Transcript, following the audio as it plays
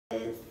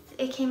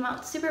it came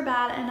out super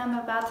bad and I'm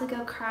about to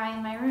go cry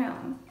in my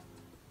room.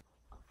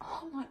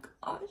 Oh my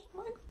gosh,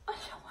 oh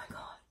my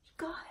gosh,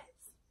 guys.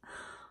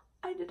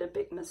 I did a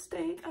big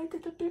mistake.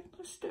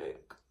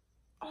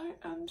 I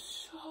am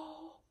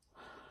so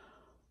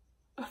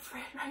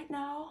afraid right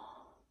now.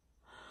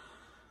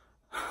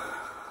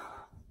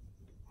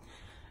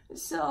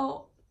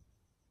 So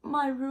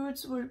my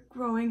roots were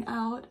growing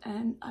out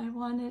and I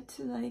wanted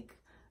to like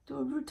do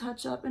a root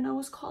touch-up, and I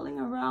was calling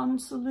around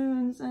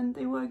salons and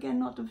they were again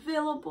not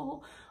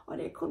available or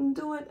they couldn't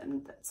do it,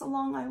 and that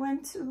salon I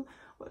went to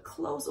were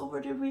closed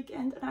over the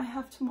weekend, and I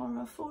have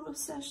tomorrow a photo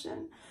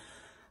session.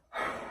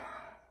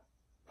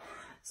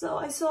 So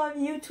I saw a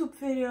YouTube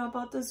video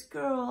about this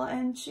girl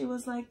and she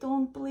was like,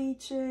 don't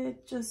bleach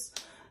it,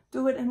 just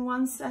do it in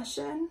one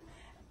session.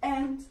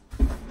 And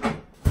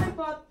I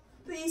bought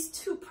these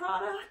two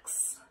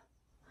products,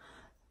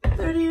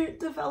 30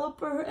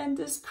 Developer and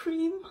this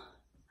cream.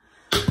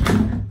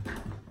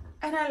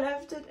 And I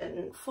left it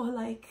in for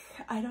like,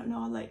 I don't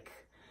know, like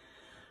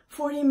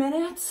 40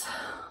 minutes.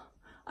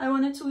 I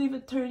wanted to leave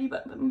it 30,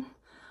 but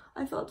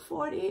I felt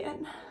 40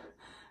 and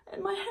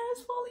my hair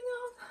is falling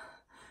out.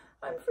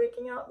 I'm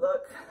freaking out,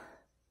 look.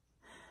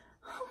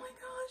 Oh my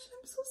gosh,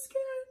 I'm so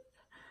scared.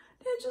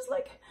 They're just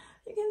like,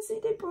 you can see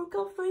they broke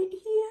off right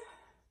here.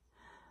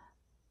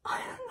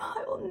 I don't know,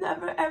 I will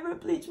never ever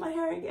bleach my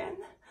hair again.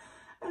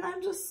 And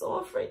I'm just so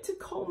afraid to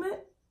comb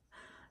it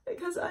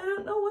because I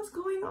don't know what's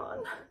going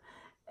on.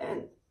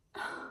 And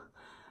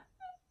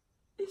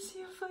you see,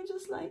 if I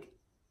just like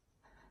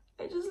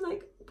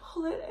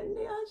pull it and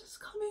they are just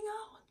coming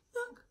out.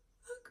 Look,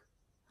 look.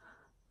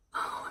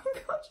 Oh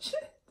my god,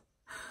 shit.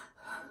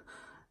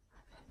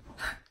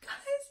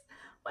 Guys,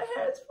 my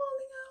hair is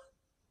falling out.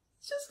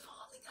 It's just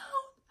falling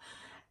out.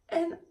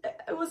 And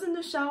I was in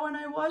the shower and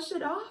I washed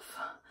it off.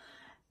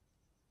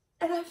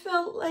 And I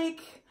felt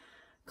like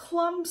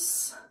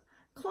clumps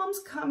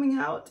coming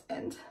out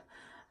and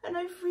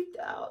I freaked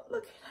out.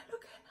 Look at it,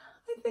 look at it.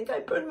 I think I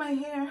burned my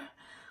hair.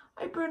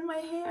 I burned my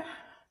hair.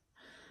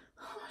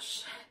 Oh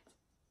shit.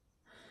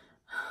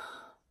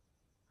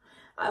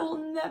 I will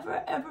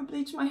never ever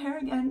bleach my hair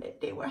again.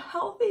 They were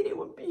healthy, they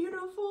were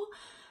beautiful.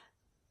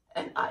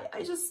 And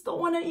I just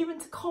don't want to even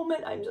to comb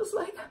it. I'm just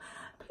like,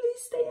 please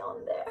stay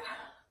on there.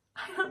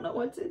 I don't know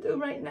what to do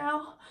right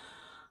now.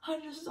 I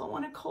just don't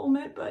want to comb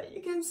it, but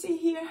you can see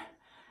here,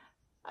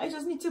 I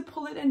just need to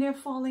pull it and they're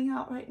falling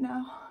out right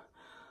now.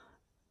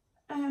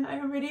 And I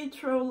already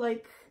throw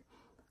like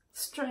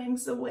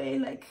strands away,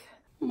 like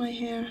my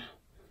hair.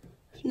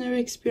 I've never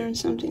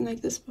experienced something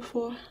like this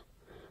before.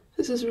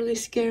 This is really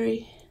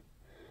scary.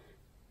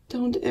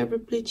 Don't ever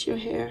bleach your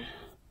hair.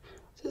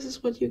 This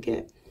is what you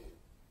get.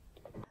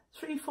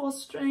 3/4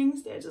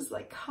 strings, they're just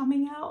like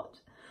coming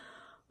out.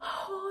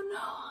 Oh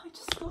no,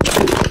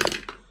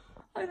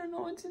 I don't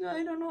know what to do.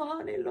 I don't know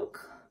how they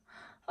look.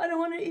 I don't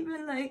want to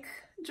even like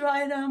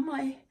dry them.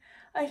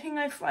 I think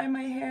I fried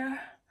my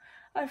hair.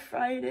 I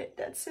fried it.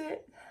 That's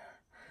it.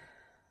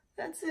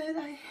 That's it.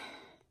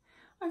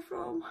 I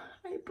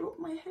broke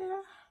my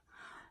hair.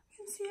 You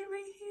can see it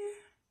right here.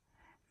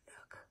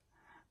 Look.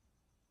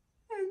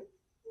 And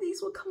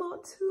these will come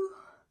out too.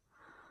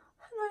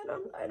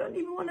 And I don't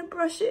even want to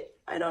brush it.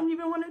 I don't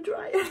even want to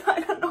dry it. I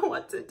don't know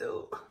what to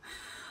do.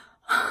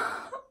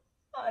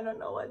 I don't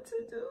know what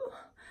to do.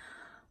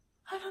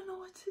 I don't know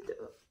what to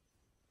do.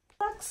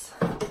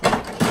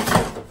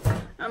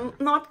 I'm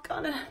not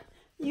gonna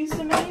use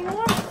them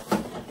anymore.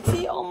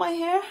 See all my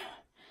hair?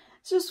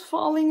 It's just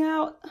falling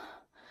out.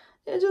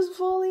 It's just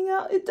falling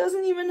out. It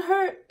doesn't even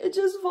hurt. It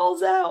just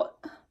falls out.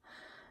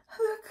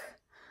 Look,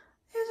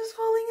 it's just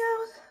falling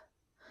out.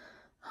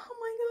 Oh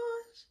my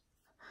gosh.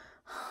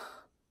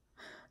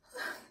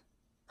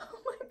 Oh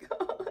my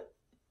god.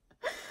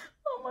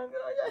 Oh my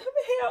god, I have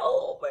hair all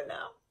over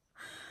now.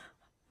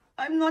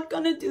 I'm not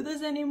gonna do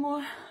this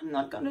anymore. I'm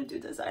not gonna do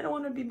this. I don't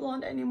want to be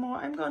blonde anymore.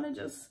 I'm gonna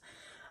just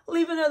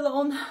leave it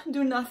alone,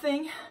 do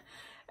nothing,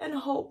 and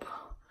hope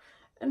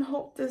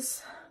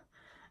this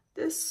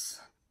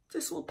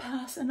will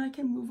pass and I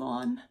can move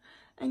on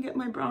and get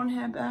my brown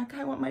hair back.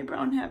 I want my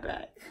brown hair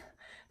back.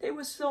 They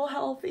were so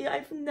healthy.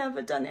 I've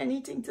never done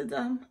anything to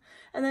them.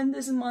 And then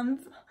this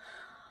month,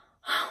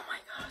 oh my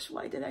gosh,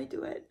 why did I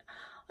do it?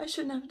 I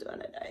shouldn't have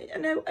done it.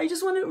 I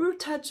just want a root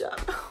touch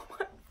up. Oh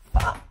my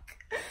fuck.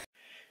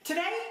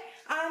 Today,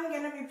 I'm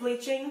gonna be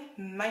bleaching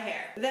my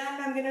hair.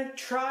 Then I'm gonna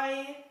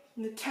try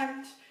and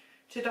attempt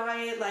to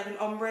dye it like an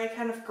ombre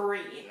kind of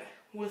green.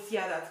 We'll see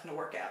how that's gonna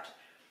work out.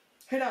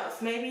 Who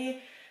knows,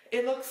 maybe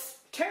it looks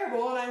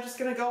terrible and I'm just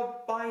gonna go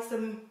buy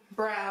some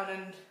brown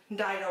and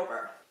dye it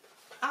over.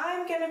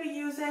 I'm gonna be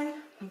using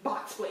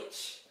box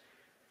bleach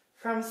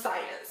from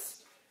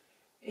Sayas.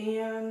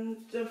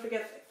 And don't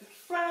forget the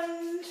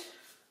front.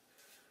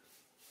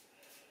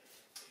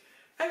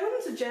 I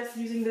wouldn't suggest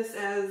using this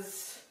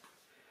as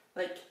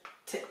like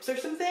tips or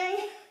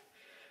something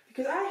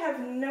because I have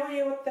no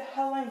idea what the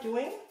hell I'm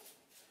doing.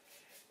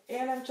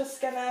 And I'm just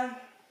gonna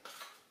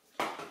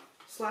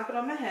slap it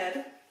on my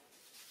head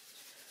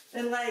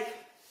and like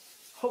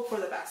hope for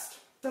the best.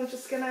 So I'm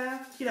just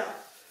gonna, you know,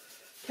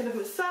 kind of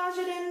massage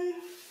it in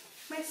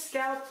my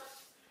scalp,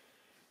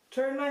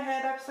 turn my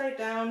head upside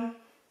down,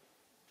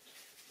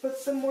 put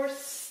some more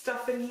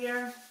stuff in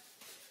here.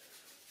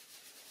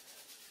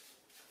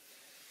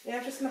 Yeah,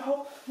 I'm just gonna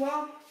hope,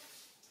 well,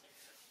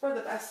 for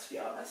the best, to be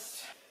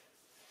honest.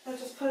 I'll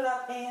just put it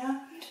up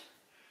and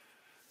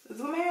this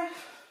is my hair.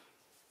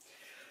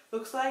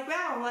 Looks like,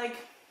 wow, like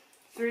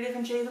 3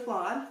 different shades of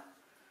blonde.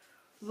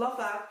 Love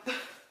that.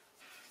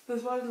 This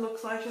is what it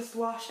looks like, just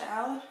washed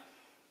out.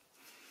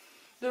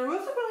 The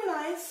roots are really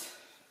nice.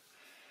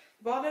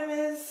 The bottom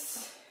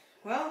is,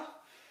 well,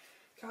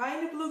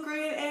 kind of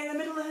blue-green, and the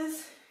middle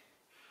is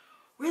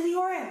really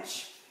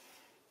orange.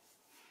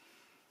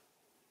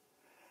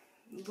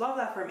 Love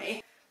that for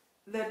me.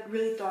 The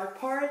really dark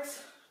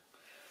parts,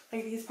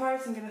 like these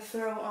parts, I'm gonna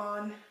throw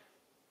on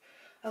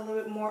a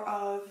little bit more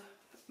of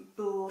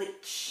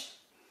bleach.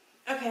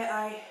 Okay,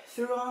 I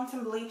threw on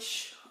some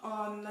bleach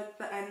on like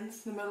the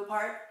ends, the middle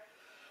part.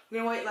 I'm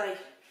gonna wait like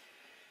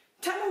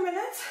 10 more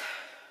minutes.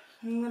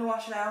 I'm gonna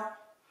wash it out.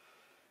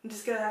 I'm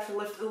just gonna have to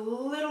lift a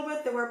little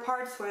bit. There were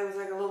parts where it was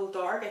like a little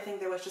dark. I think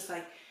there was just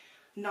like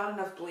not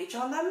enough bleach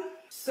on them.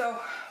 So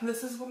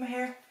this is what my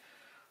hair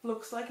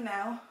looks like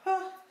now.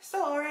 Oh,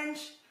 still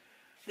orange.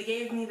 They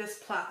gave me this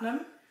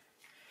platinum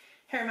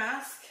hair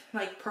mask,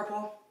 like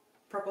purple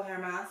hair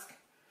mask.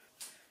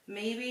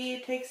 Maybe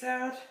it takes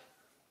out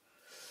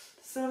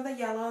some of the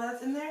yellow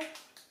that's in there.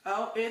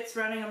 Oh, it's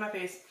running on my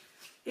face.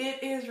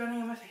 It is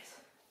running on my face.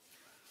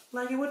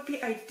 Like, it would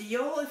be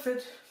ideal if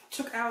it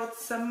took out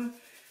some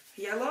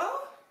yellow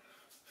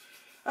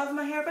of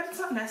my hair, but it's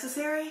not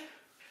necessary.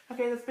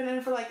 Okay, that's been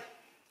in for like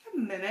a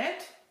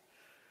minute.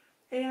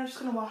 And I'm just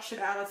gonna wash it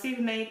out. Let's see if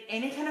it made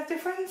any kind of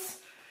difference.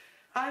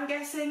 I'm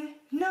guessing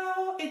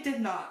no, it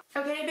did not.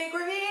 Okay, big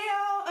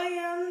reveal,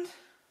 and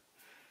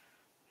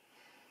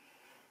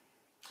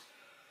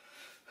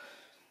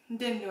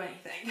didn't do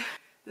anything.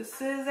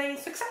 This is a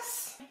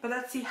success. But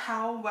let's see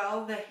how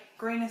well the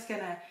green is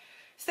gonna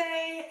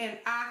stay and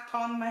act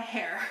on my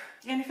hair.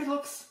 And if it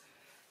looks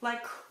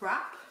like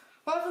crap,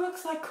 well, if it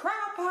looks like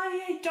crap,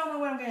 I don't know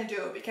what I'm gonna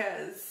do,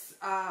 because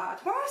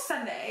tomorrow's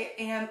Sunday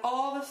and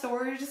all the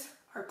stores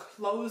are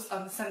closed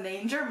on Sunday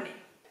in Germany.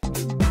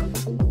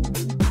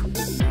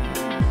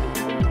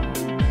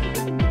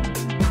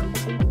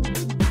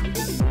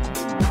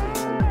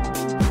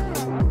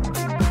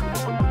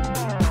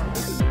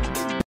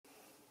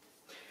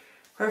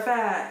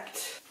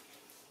 Perfect.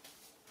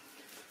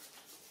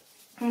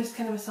 I'm just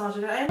kind of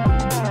massaging it in.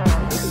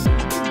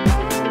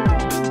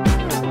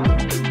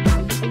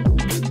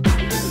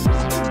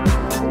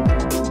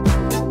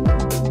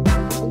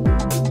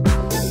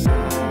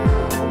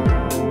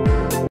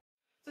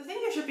 So I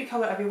think there should be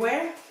color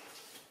everywhere.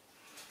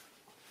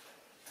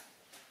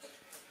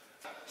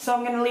 So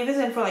I'm gonna leave this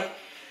in for like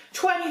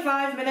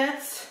 25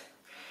 minutes.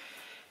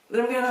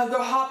 Then I'm gonna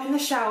go hop in the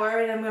shower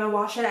and I'm gonna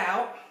wash it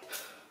out.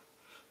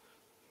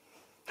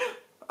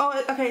 Oh,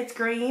 okay, it's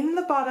green,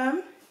 the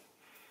bottom,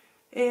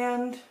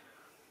 and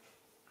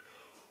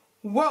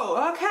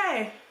whoa,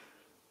 okay.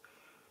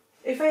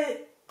 If I,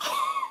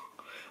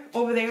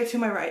 over there to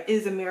my right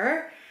is a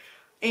mirror,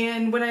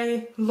 and when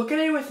I look at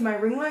it with my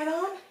ring light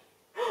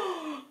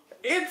on,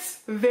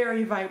 it's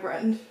very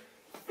vibrant.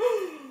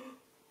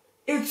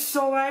 It's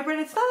so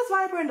vibrant. It's not as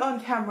vibrant on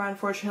camera,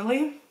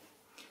 unfortunately.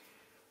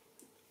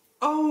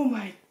 Oh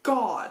my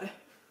god.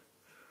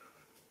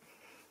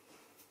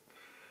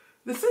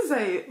 This is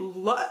a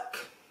look.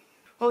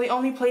 Well, the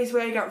only place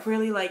where I got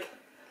really like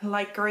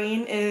light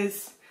green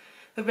is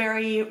the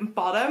very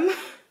bottom,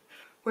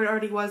 where it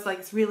already was like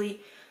this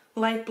really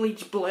light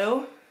bleach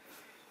blue.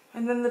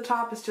 And then the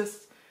top is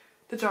just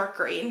the dark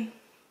green.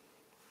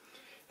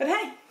 But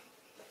hey,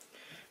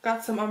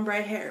 got some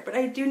ombre hair. But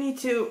I do need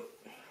to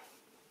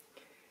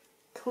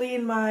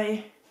clean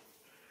my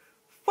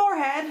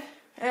forehead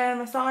and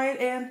my side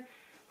and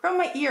from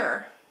my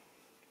ear.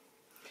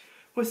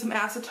 With some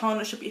acetone,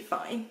 it should be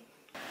fine.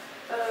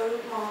 Oh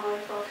my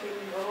fucking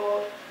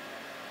god.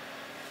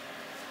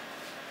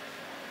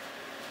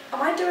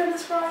 Am I doing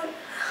this right?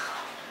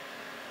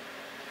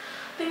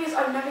 Thing is,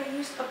 I've never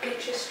used a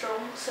bleach this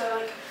strong, so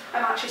like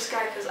I'm actually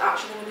scared because it's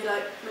actually going to be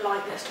like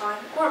light this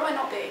time. Or it might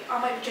not be. I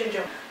might be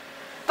ginger.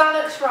 That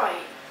looks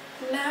right.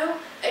 No?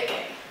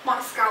 Okay. My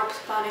scalp's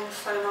burning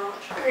so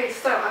much. Okay,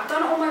 so I've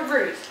done all my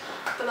roots,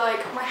 but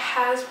like my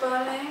hair's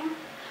burning.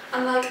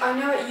 And like I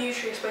know it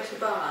usually is supposed to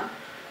burn.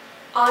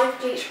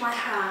 I've bleached my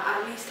hair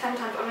at least 10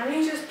 times. I've never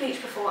used this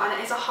bleach before, and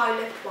it is a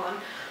high-lift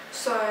one,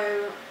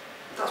 so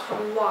that's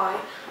probably why.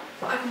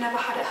 But I've never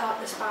had it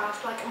hurt this bad.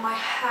 Like, my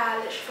hair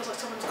literally feels like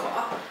someone's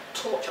got a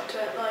torch up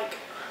to it, like,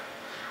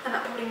 and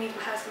that probably means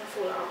my hair's gonna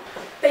fall out.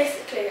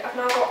 Basically, I've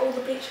now got all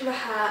the bleach in my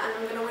hair, and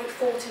I'm gonna wait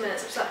 40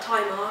 minutes, I've set a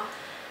timer,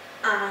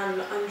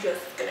 and I'm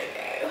just gonna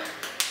go.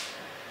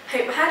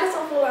 Hope my hair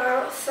doesn't fall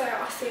out, so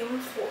I'll see you in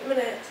 40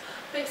 minutes.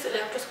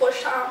 Basically, I've just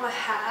washed it out of my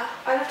hair.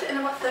 I left it in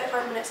about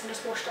 35 minutes and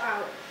just washed it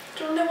out.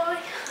 Do you know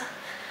why?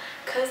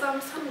 Because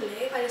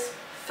suddenly I just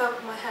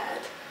felt my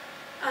head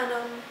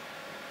and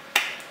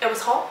it was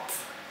hot,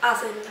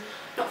 as in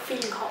not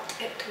feeling hot,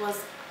 it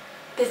was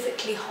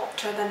physically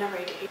hotter than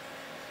already.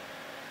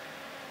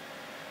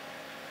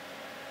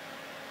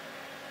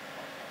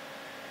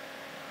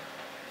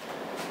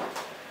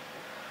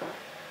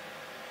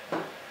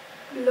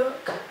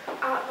 Look at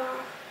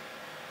that.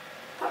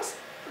 That's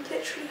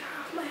literally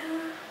half my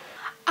hair.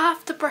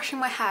 After brushing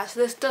my hair, so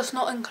this does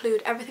not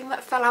include everything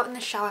that fell out in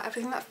the shower,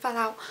 everything that fell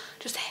out,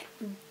 just hit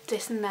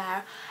this and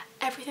there,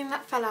 everything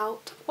that fell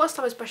out whilst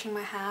I was brushing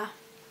my hair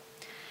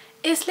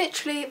is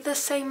literally the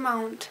same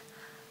amount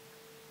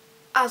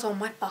as on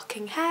my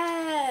fucking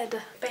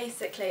head.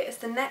 Basically, it's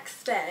the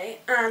next day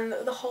and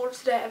the whole of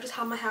today I've just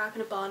had my hair up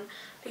in a bun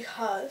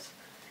because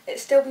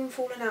it's still been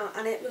falling out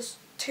and it was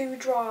too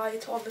dry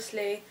to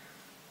obviously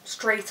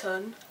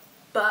straighten,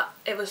 but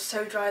it was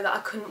so dry that I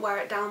couldn't wear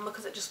it down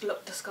because it just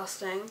looked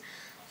disgusting.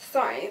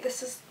 So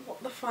this is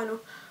what the final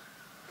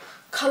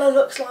colour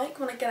looks like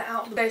when I get it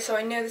out. Okay, so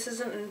I know this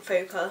isn't in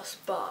focus,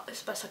 but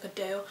it's the best I could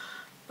do.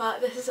 But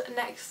this is the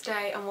next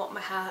day and what my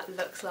hair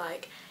looks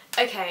like.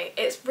 Okay,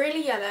 it's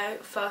really yellow,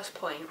 first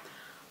point.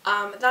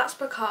 That's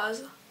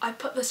because I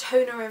put the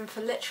toner in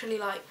for literally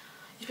like,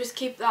 you're supposed to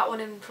keep that one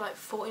in for like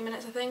 40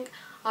 minutes I think.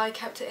 I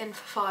kept it in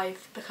for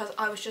 5 because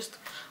I was just,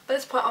 by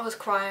this point I was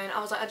crying.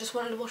 I was like, I just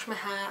wanted to wash my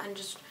hair and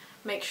just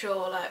make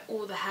sure like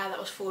all the hair that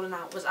was falling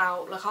out was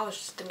out. Like I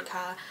just didn't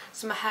care.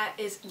 So my hair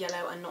is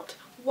yellow and not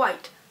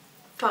white.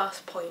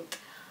 First point.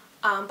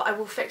 But I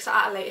will fix it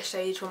at a later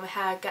stage when my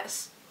hair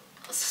gets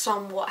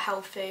somewhat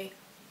healthier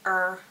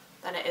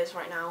than it is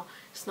right now.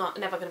 It's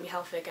never going to be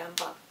healthy again,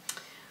 but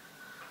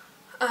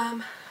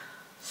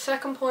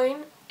second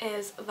point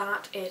is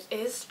that it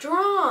is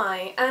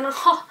dry, and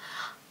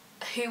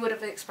who would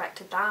have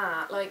expected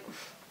that? Like,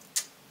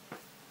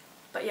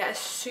 but yeah, it's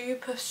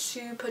super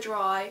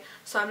dry,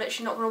 so I'm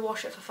literally not going to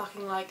wash it for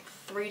fucking like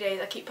 3 days.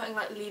 I keep putting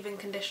like leave-in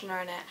conditioner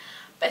in it,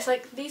 but it's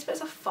like these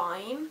bits are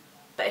fine,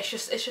 but it's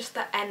just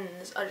the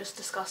ends are just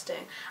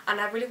disgusting,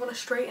 and I really want to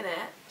straighten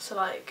it so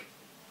like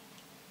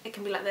it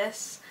can be like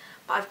this,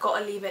 but I've got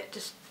to leave it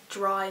just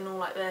dry and all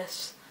like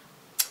this.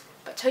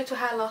 But total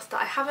hair loss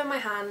that I have in my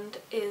hand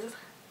is,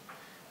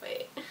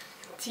 wait,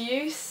 do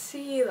you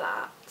see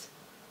that?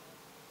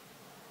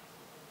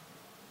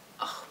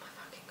 Oh my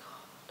fucking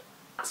god,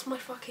 that's my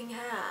fucking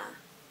hair.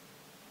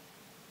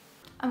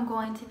 I'm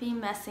going to be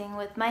messing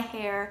with my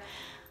hair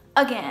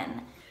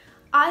again.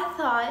 I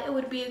thought it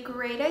would be a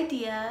great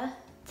idea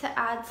to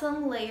add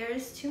some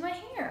layers to my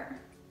hair.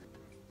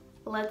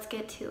 Let's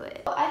get to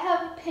it. I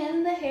have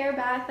pinned the hair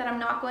back that I'm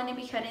not going to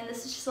be cutting.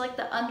 This is just like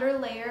the under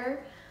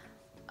layer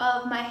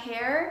of my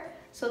hair,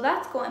 so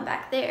that's going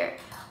back there.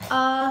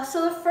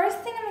 So the first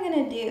thing I'm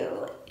gonna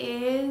do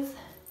is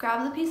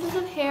grab the pieces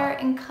of hair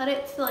and cut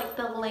it to like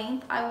the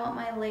length I want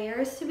my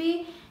layers to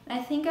be, and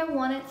I think I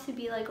want it to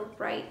be like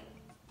right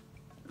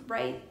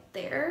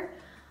there.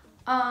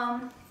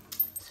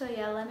 So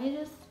yeah, let me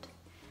just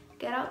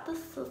get out the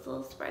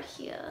scissors right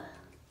here.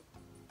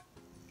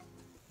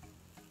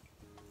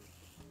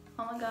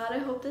 Oh my god, I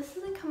hope this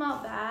doesn't come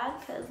out bad,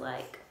 because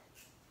like,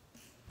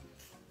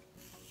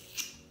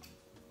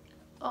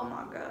 oh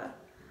my god.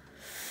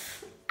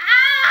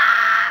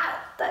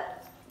 Ah!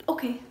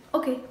 Okay.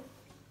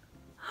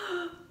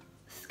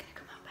 This is gonna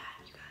come out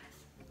bad, you guys.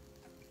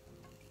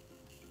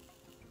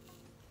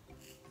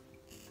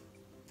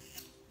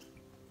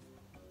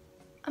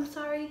 I'm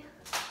sorry.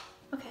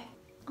 Okay.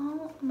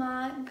 Oh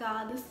my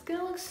god, this is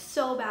gonna look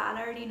so bad,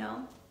 I already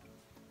know.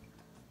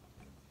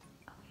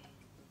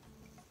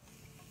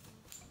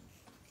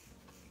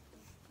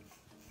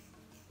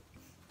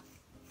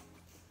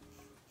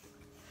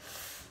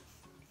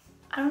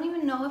 I don't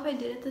even know if I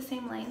did it the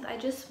same length. I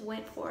just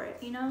went for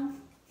it, you know?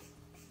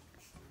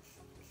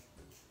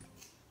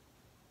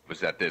 It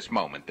was at this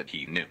moment that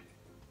he knew.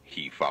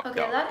 He fucked up.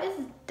 Okay, that is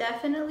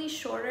definitely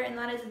shorter, and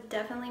that is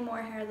definitely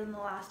more hair than the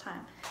last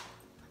time.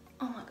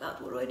 Oh my god,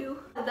 what do I do?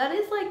 That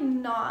is like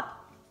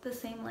not the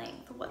same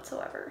length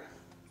whatsoever.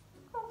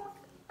 Oh my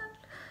god.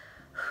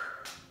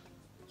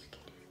 You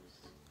can do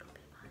this. It'll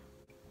be fine.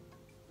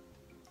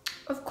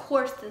 Of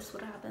course this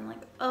would happen.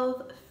 Like,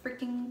 of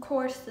freaking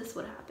course this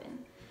would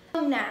happen. So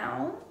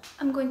now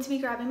I'm going to be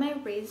grabbing my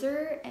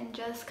razor and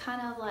just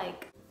kind of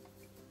like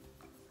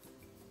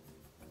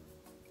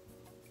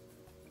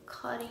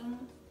cutting,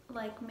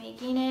 like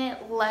making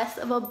it less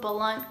of a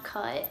blunt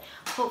cut.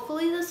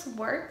 Hopefully this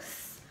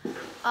works.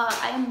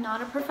 I am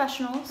not a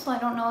professional, so I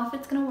don't know if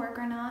it's gonna work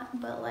or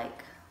not, but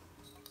like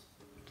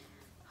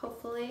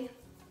hopefully.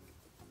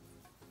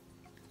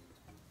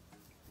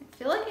 I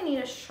feel like I need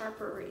a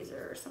sharper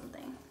razor or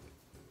something.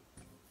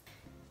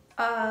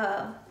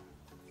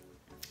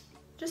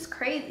 Just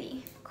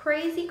craziness.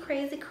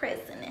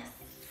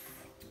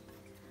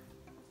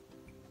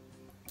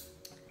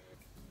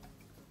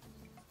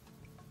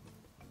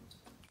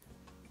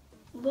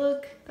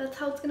 Look, that's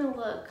how it's gonna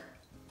look.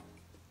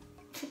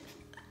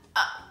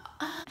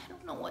 I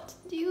don't know what to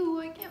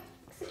do. I can't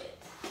fix it.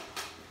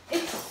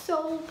 It's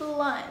so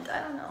blunt. I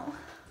don't know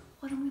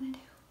what I'm gonna do.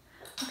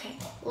 Okay,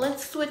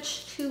 let's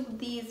switch to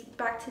these,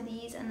 back to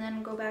these, and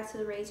then go back to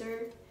the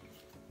razor.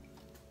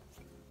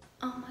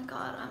 Oh my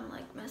god, I'm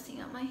like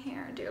messing up my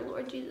hair. Dear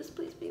Lord Jesus,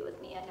 please be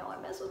with me. I know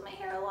I mess with my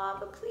hair a lot,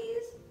 but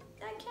please,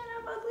 I can't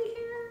have ugly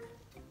hair.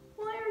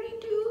 Well, I already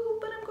do,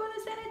 but I'm going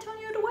to San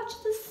Antonio to watch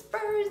the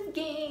Spurs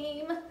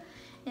game.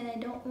 And I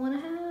don't want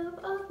to have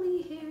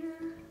ugly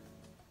hair.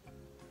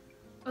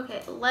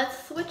 Okay,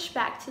 let's switch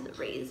back to the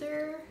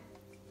razor.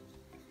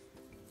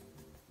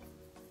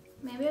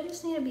 Maybe I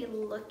just need to be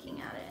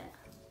looking at it,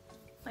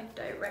 like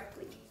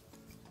directly.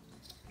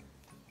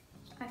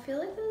 I feel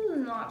like this is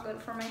not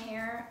good for my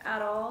hair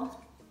at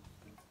all.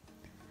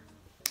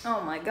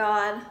 Oh my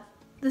god.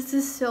 This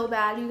is so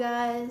bad, you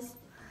guys.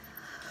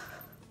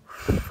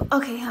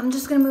 Okay, I'm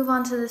just gonna move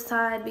on to this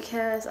side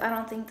because I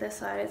don't think this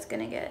side is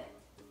gonna get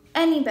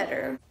any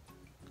better.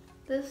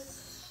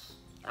 This,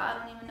 I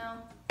don't even know.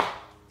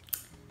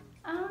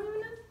 I don't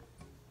even know.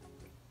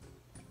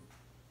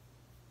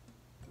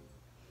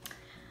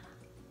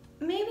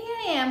 Maybe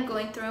I am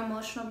going through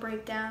emotional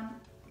breakdown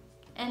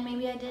and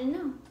maybe I didn't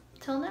know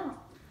till now.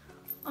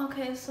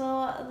 Okay,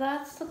 so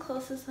that's the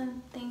closest I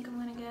think I'm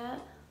gonna get.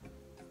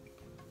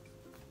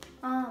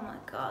 Oh my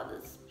god,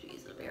 this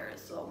piece of hair is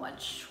so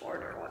much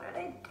shorter. What did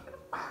I do?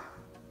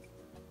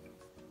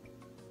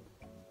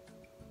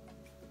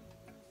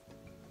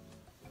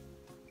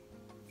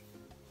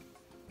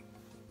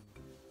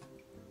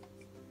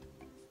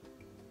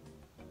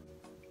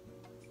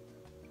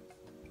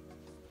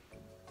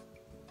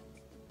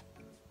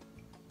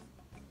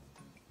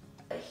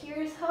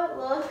 Here's how it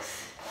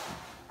looks.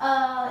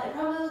 It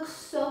probably looks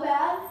so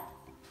bad,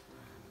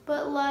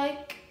 but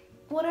like,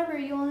 whatever,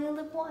 you only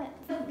live once.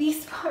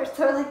 These parts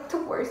are like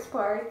the worst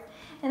parts,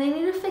 and I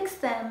need to fix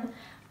them,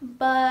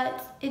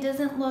 but it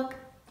doesn't look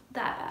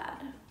that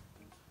bad.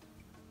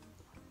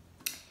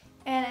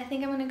 And I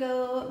think I'm gonna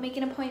go make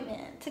an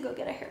appointment to go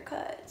get a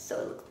haircut so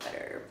it looks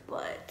better,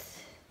 but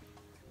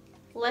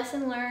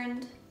lesson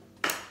learned.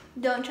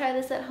 Don't try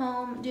this at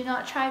home. Do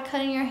not try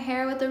cutting your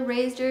hair with a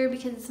razor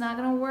because it's not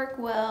gonna work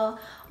well,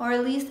 or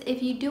at least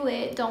if you do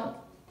it, don't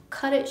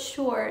cut it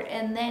short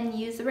and then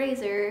use the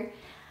razor.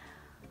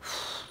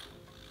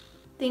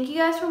 Thank you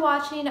guys for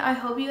watching. I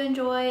hope you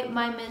enjoy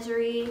my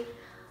misery.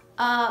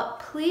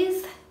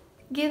 Please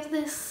give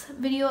this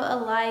video a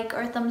like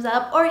or thumbs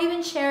up, or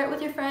even share it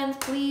with your friends,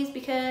 please,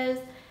 because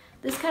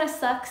this kind of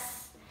sucks.